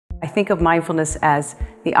I think of mindfulness as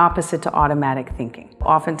the opposite to automatic thinking.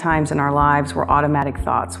 Oftentimes in our lives, we're automatic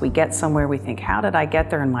thoughts. We get somewhere, we think, how did I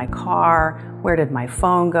get there in my car? Where did my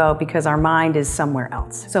phone go? Because our mind is somewhere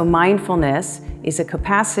else. So mindfulness is a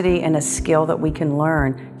capacity and a skill that we can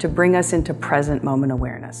learn to bring us into present moment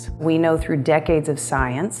awareness. We know through decades of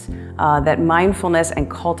science that mindfulness and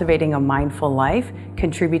cultivating a mindful life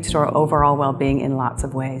contributes to our overall well-being in lots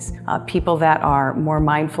of ways. People that are more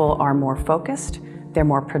mindful are more focused. They're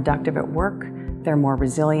more productive at work, they're more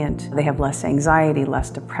resilient, they have less anxiety, less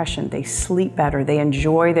depression, they sleep better, they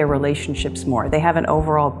enjoy their relationships more, they have an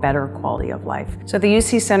overall better quality of life. So the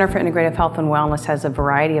UC Center for Integrative Health and Wellness has a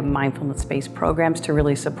variety of mindfulness-based programs to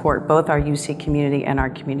really support both our UC community and our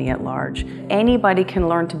community at large. Anybody can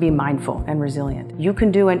learn to be mindful and resilient. You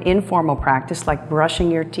can do an informal practice like brushing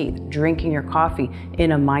your teeth, drinking your coffee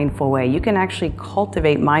in a mindful way. You can actually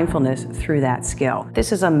cultivate mindfulness through that skill.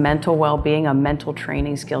 This is a mental well-being, a mental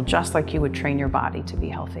training skill, just like you would train your body to be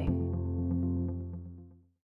healthy.